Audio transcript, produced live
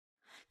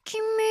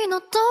君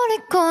の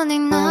虜に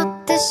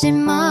なってし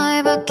ま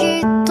えばき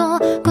っと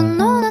こ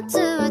の夏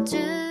は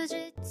充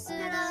実する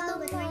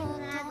Hello, good morning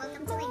vlog.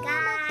 Welcome to my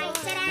guys.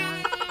 Ta-da!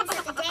 So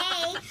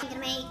today, I'm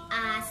gonna make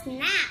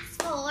snacks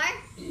for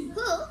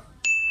who?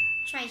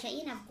 Trisha,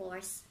 Ian, of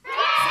course. So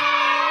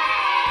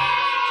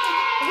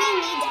we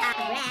need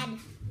bread.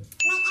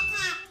 Like a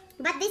cat.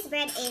 But this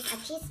bread is a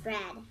cheese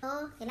bread.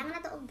 So, kailangan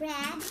na to og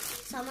bread.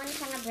 So, mo ni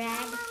siya nga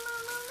bread.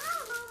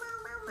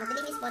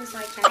 Madaling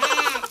i-sponsor.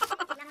 Charet!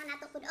 Kailangan na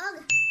to og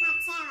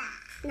Nutella.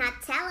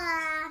 Nutella.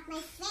 My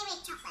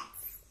favorite chocolate.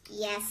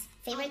 Yes,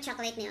 favorite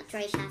chocolate ni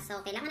Trisha.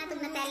 So, kailangan na to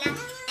Nutella.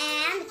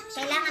 And,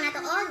 kailangan na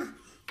to og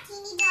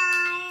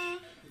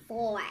tinidor.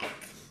 Fork.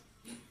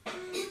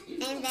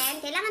 And then,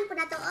 kailangan po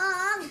na to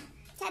og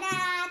tada!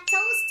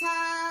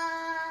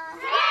 Toaster.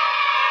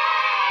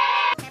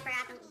 Pepper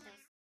atong ito.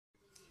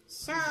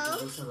 So,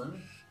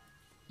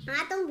 ang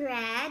atong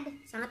bread,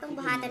 sa atong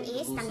buhatan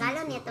is,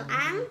 tanggalon nito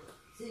ang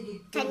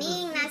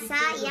kaning nasa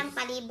iyang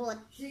palibot.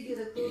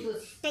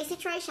 Kay si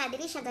Trisha,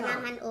 dili siya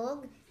ganahan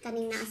og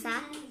kaning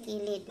nasa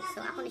kilid. So,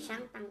 ako na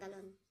siyang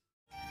tanggalon.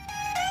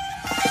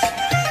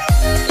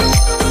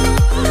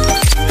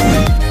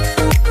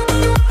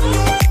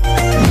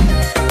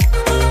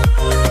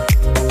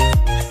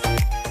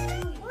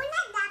 Una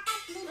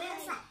dapat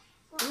libusa.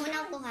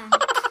 Umunaw ko ha.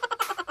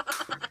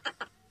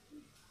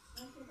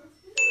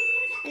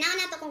 Anaw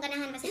na to kung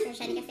ganahan ba si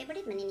Trisha. Di ka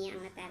favorite man niya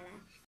ang Nutella.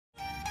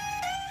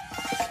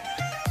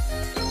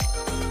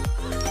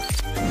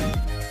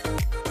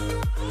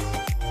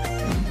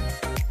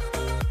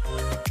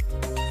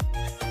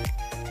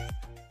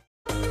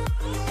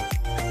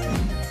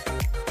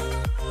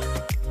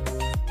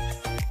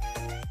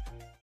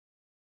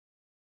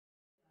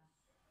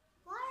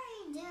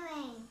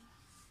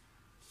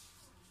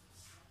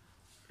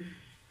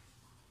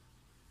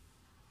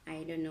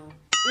 I don't know.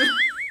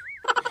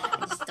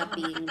 I'm just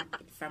copying it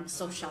from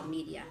social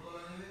media,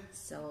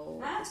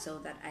 so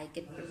that I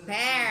can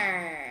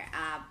prepare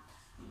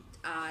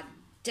a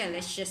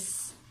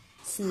delicious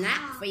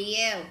snack for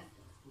you.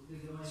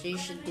 So you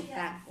should be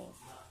thankful.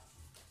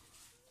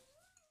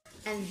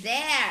 And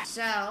there,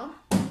 so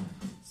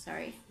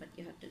sorry, but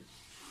you have to.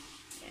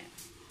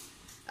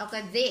 Yeah.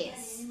 Okay,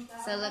 this.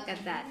 So look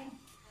at that.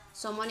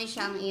 So mo ni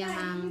siyang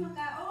iyang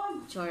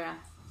tsura.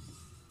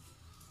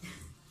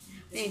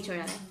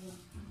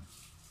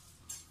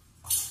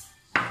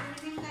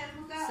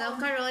 So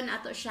karon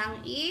ato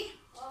siyang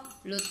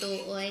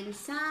i-lutuin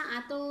sa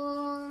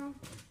atong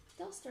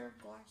toaster, of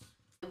course.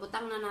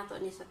 Butang na nato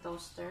ni sa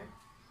toaster.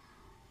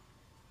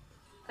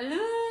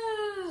 Hello.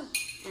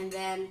 And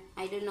then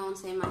I don't know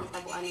say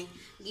mahitabuan ni.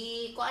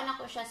 Gikuan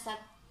ako siya sa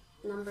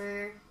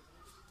number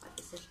what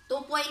is it?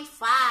 2.5.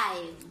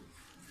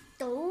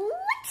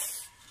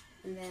 Toots.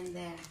 And then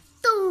there.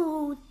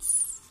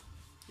 Toots.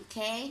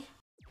 Okay?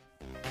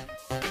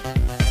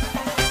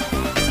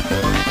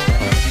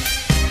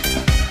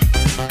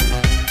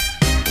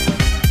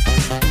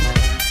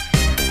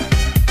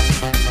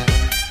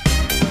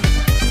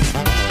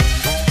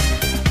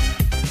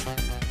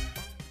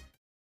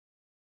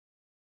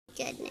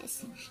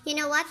 Goodness. You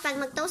know what? Pag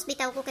mag-toast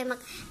bitaw ko kay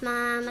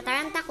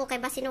mataranta ko kay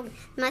basinog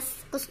mas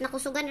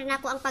nakusugan rin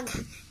ako ang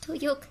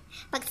pagtuyok,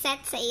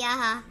 pag-set sa iya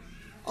ha.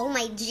 Oh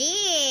my G!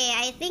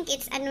 I think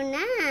it's ano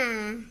na.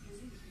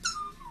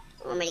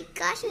 Oh my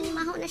gosh,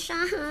 nanimaho na siya.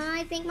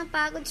 I think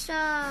mapagod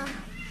siya.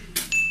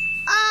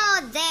 Oh,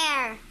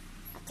 there!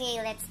 Okay,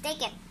 let's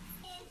take it.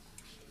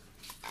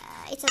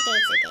 It's okay,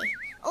 it's okay.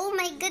 Oh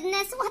my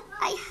goodness, what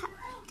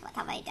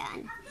have I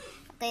done?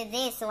 Okay,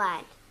 this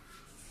one.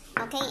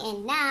 Okay,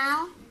 and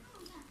now,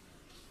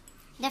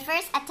 the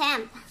first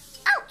attempt.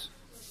 Ouch!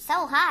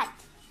 So hot.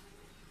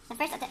 The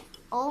first attempt.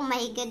 Oh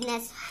my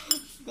goodness,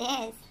 what is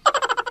this?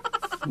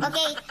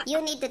 Okay, you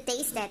need to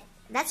taste it.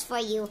 That's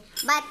for you.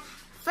 But,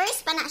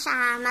 first pa na siya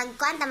ha,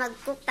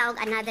 mag-cook ta og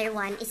another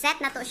one. Iset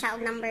na to siya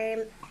og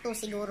number 2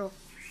 siguro.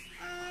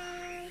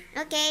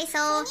 Okay,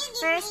 so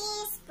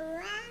first,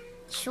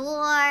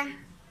 sure.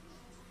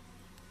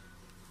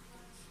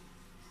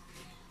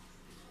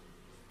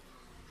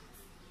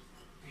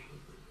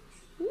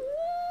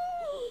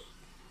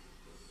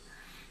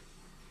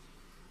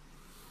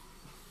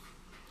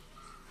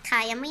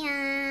 Kaya mo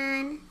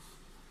yan.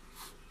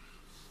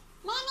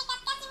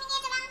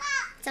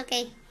 It's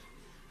okay.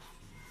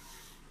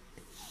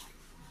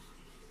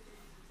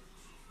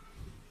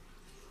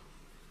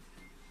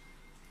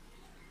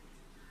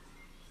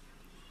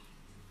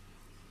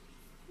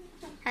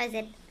 How is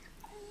it?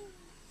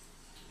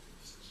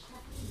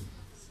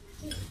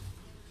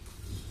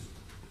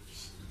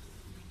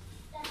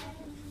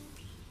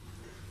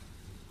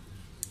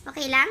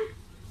 Okay lang?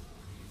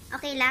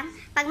 Okay lang?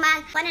 Pag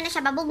ano na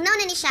siya, babugnaw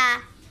na ni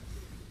siya,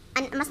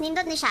 mas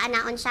nindot ni siya,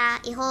 anaon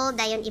siya, i-hold,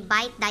 dayon,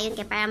 i-bite, dayon,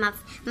 kaya para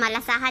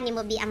malasahan ni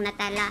mo bi ang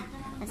Nutella.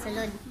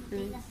 Nasulod.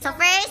 So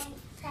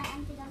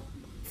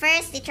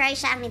first, i-try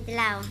siya ang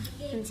nitilaw.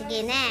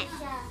 Sige, ne.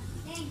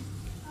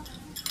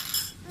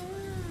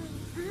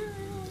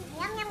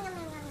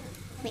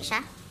 May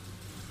siya?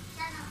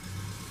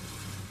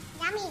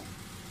 Yummy.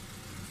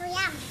 So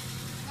yum.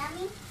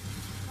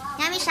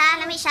 Lami siya?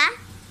 Lami siya?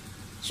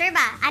 Sure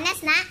ba?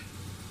 Honest na?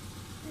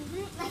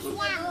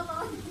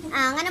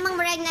 Nga namang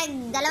murag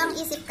nagdalawang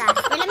isip ka.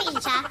 Pero lami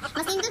siya.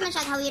 Mas nindot man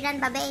siya hawiran,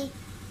 babe.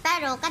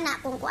 Pero kana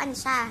kung kuan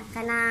siya.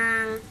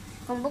 Kanang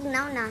kung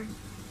bugnaw na.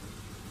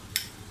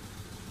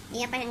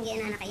 Iya pa yung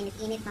gina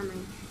nakainit-init pa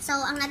man. So,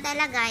 ang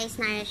Nutella guys,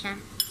 nara siya.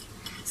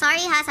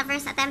 Sorry ha, sa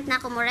first attempt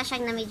na kumura siya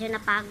na medyo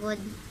napagod.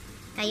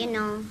 Kayo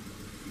no.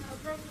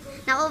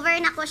 Na-over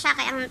na ko siya.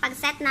 Kaya ang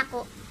pag-set na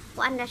ko,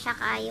 kuan na siya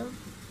kayo.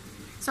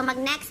 So,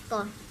 mag-next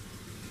ko.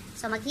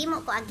 So, maghimo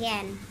ko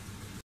again.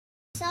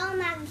 So,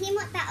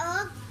 maghimo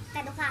taog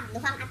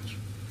duhang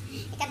attempt.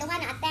 Ikaduha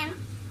na attempt.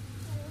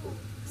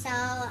 So,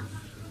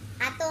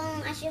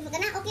 atong asyo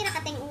gana okay ra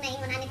kateng una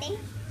ingon aniting.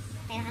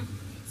 Kaya ka.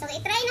 So,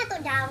 i-try na to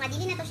daw nga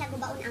dili na to siya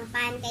gubaon ang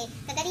pan kay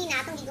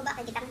kaganina atong giguba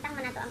kay gitangtang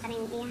man nato ang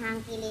kanang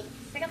ihang kilid.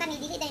 Pero kani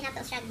dili dai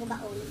nato siya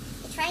gubaon.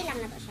 I-try lang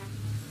nato siya.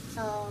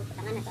 So,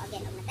 putangan na to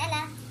again og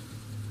Nutella.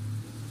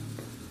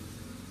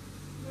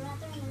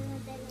 Nato na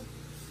Nutella.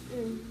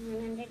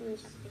 100 man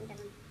siya pinta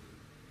lang.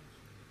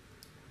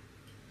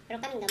 Pero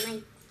kaming gamay.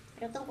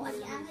 Pero itong kuan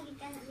lang.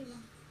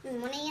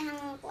 Muna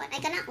iyang kuan.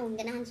 Ay, kana.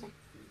 Ganahan siya.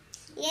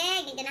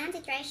 Yeah, ganahan si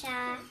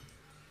Trisha.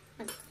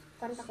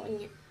 Mag-kuan pa ko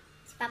niya.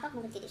 Si Papa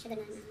kung hindi siya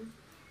ganahan.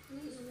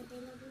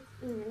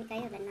 Nami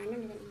kayo, ganahan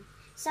na ganahan.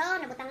 So,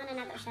 nabutangan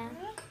na nato siya.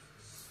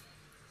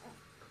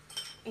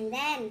 And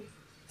then,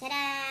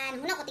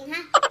 tadan! Muna ko ting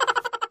ha.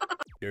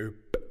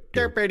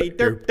 Derpity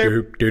derp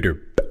derp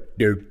derp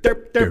derp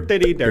derp derp derp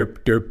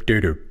derp derp derp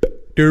derp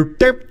derp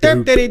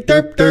derpity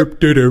derp derp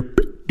derp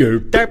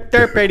derp derp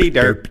derpity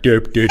derp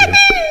derp derp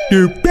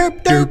derp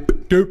derp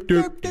derp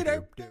derp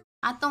derp.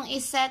 Atong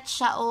iset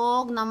siya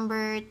og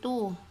number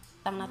 2.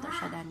 Tam na to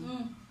siya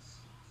dani.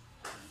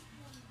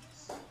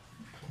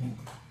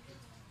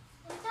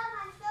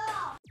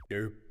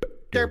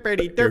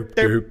 Derpity derp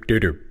derp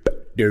derp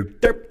derp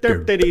derp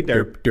derpity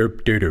derp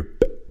derp derp derp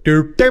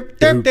derp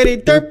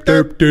derpity derp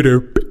derp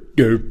derp derp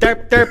derp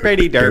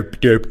derpity derp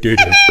derp derp derp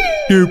derp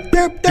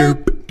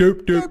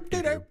derp derp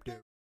derp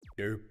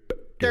derp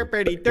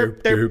derpity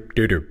derp derp derp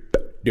derp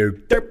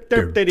derp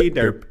derpity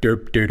derp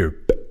derp derp derp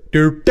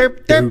derp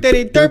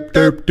derpity derp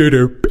derp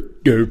derp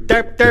derp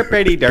derp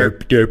derpity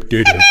derp derp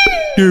derp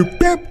derp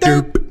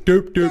derp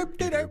derp derp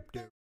derp.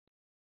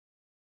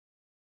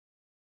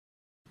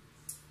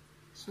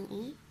 Siyang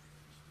i.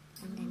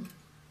 And then,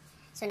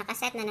 so,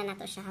 nakaset na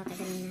nato siya ha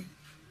kaganina.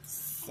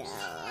 So,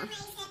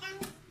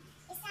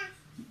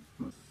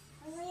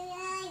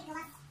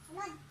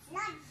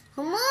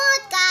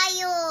 humot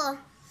kayo!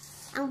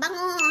 Ang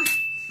bango!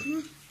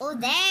 Oh,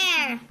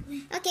 there!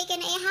 Okay,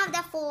 can I have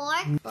the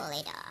fork? Pull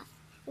it off.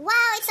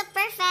 Wow, it's a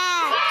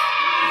perfect!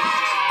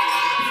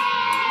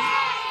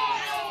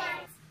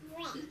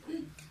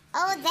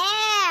 Oh,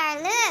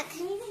 there! Look!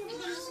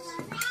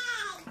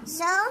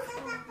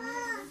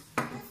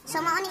 So,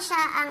 mauni siya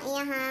ang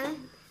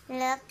iyahang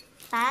look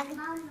pag.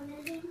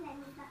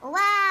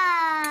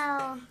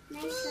 Wow!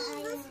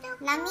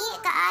 Lami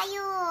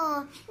kaayo.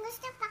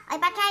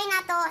 Ay, patry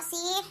na to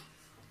si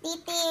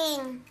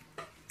Titing.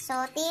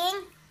 So,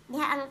 Ting,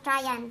 diha ang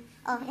tryan.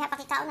 Oh, diha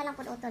pakikaon na lang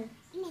po utol.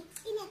 Init.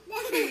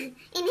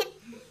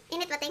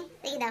 Init ba, Ting?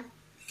 Tingin daw.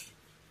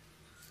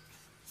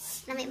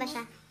 Lami ba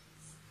siya?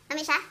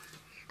 Lami siya?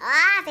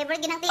 Ah,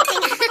 favorite ginang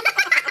Titing.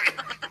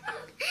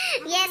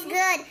 Yes,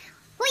 good.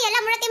 Huy,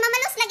 alam mo na kayo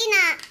mamalos lagi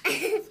na.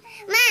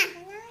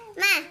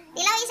 Ma,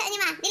 dilaw isa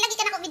niya ma. Di lagi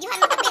ka na ko videohan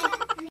mo kapil.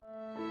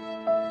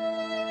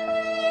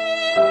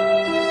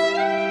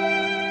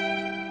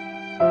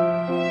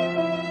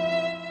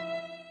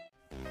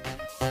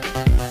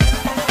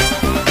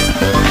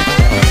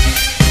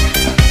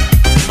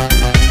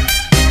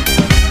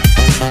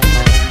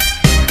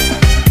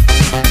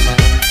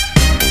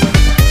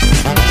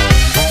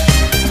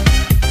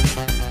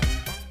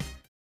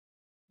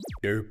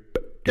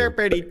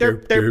 Derpity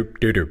derp derp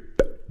derp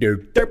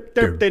derp derp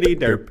derpity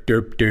derp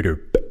derp derp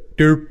derp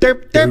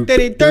derp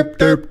derpity derp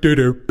derp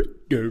derp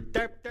derp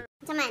derp.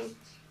 Saman.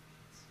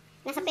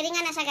 Nasa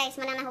piringan na siya guys,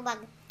 manang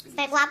nahubag.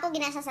 Pero gwapo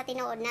gina siya sa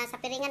tinuod na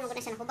sa piringan mo na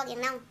siya nahubag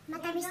yung naw.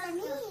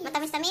 Matamis-tamis.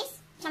 Matamis-tamis?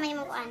 Sama niyo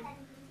mong kuan.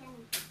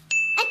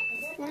 Ay,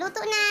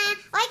 naluto na.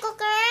 Oy,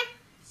 cooker.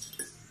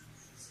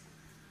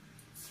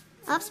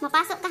 Oops,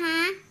 mapasok ka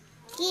ha.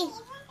 Sige.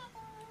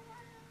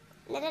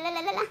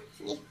 Lalalala.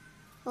 Sige.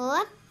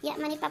 Hop. Ya,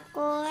 mani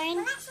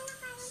popcorn.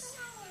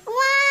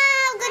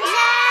 Wow, good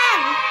job.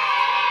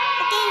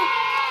 Okay.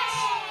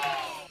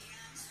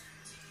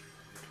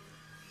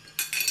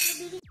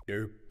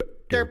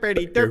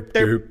 Derpity derp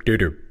derp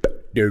derp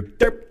derp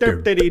derp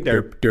derpity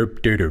derp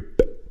derp derp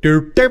derp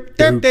derp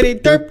derpity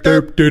derp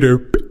derp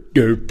derp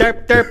derp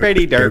derp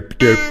derpity derp derp derp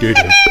derp derp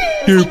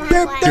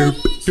derp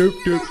derp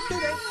derp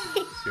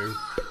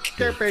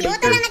derpity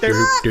derp derp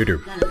derp derp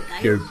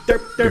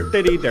derp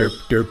derpity derp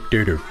derp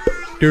derp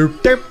derp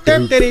derp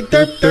derpity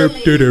derp derp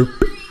derp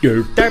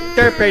derp derp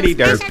derpity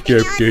derp derp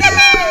derp derp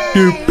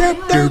derp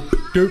derp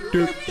derp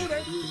derp.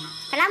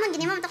 Kalamon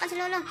gini mo to ka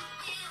sa lolo.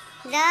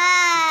 Da.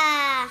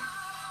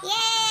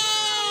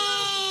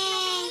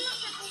 Yay!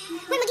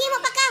 Uy,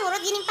 maghimo pa ka. Hurot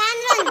gining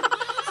panron.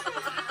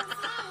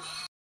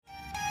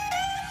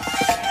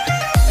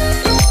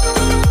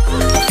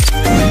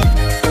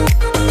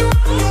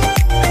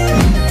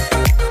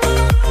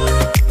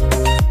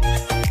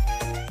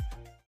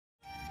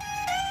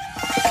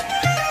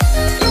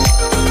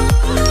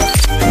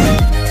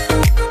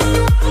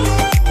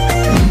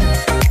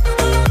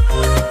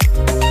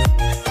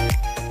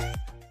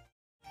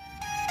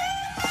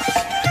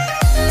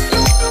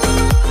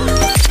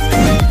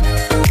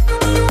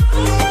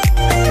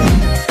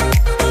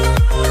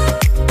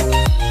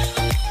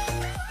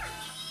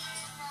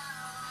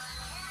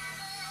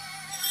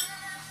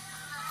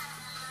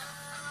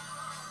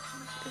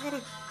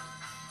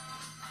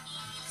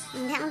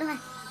 Hindi ang duha.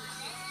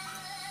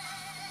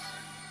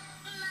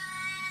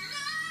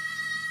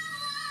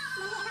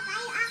 Mali na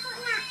kayo ako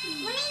na.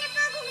 Walay na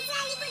pa ako sa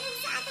likod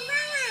sa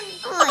atubangan.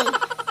 Oy.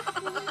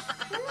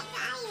 Mali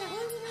kayo.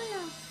 Hindi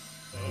nuno.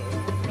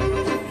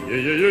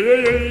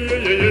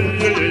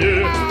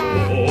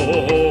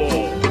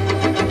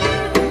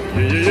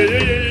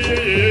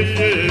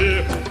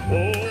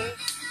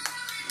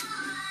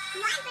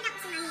 Kumain pa na ako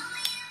sa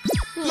mami.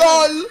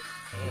 LOL!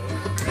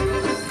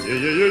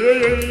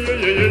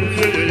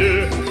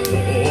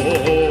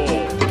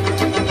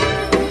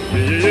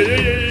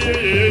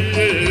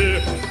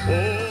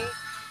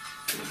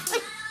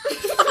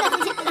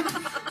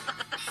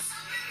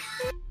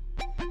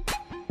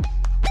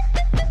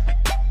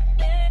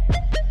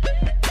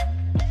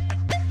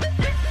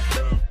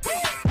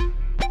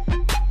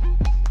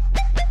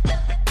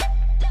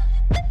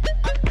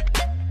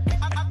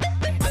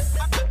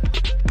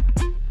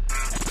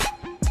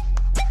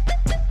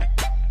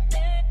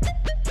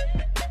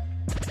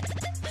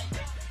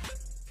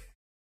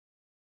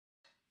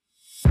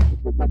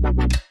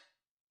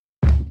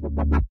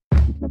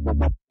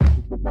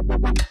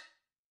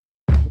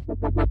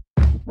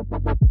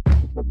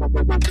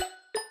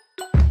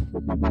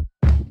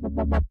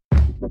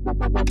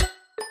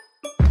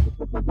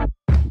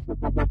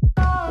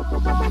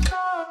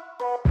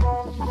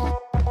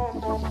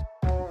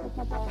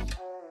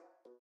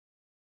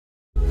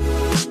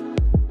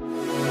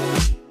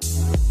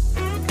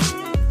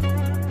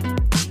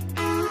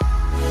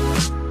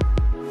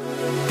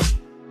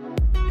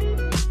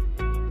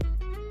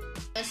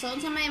 So,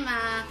 sa may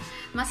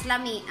mas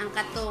lami ang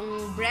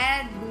katong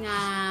bread nga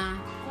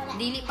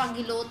dili pang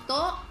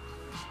giluto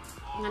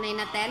nga nay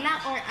Nutella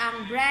or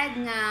ang bread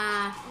nga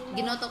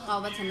ginuto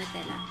kawat sa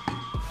Nutella.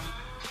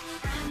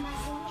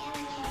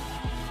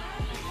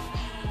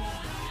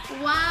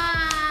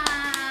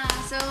 Wow!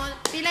 So,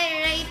 pila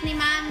i-rate ni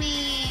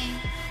Mami?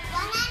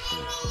 $100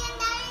 million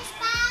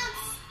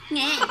pounds.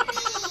 Nge.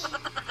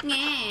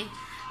 Nge.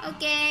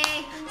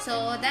 Okay.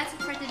 So, that's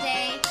it for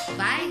today.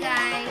 Bye,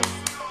 guys.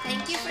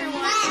 Thank you for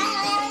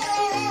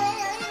watching.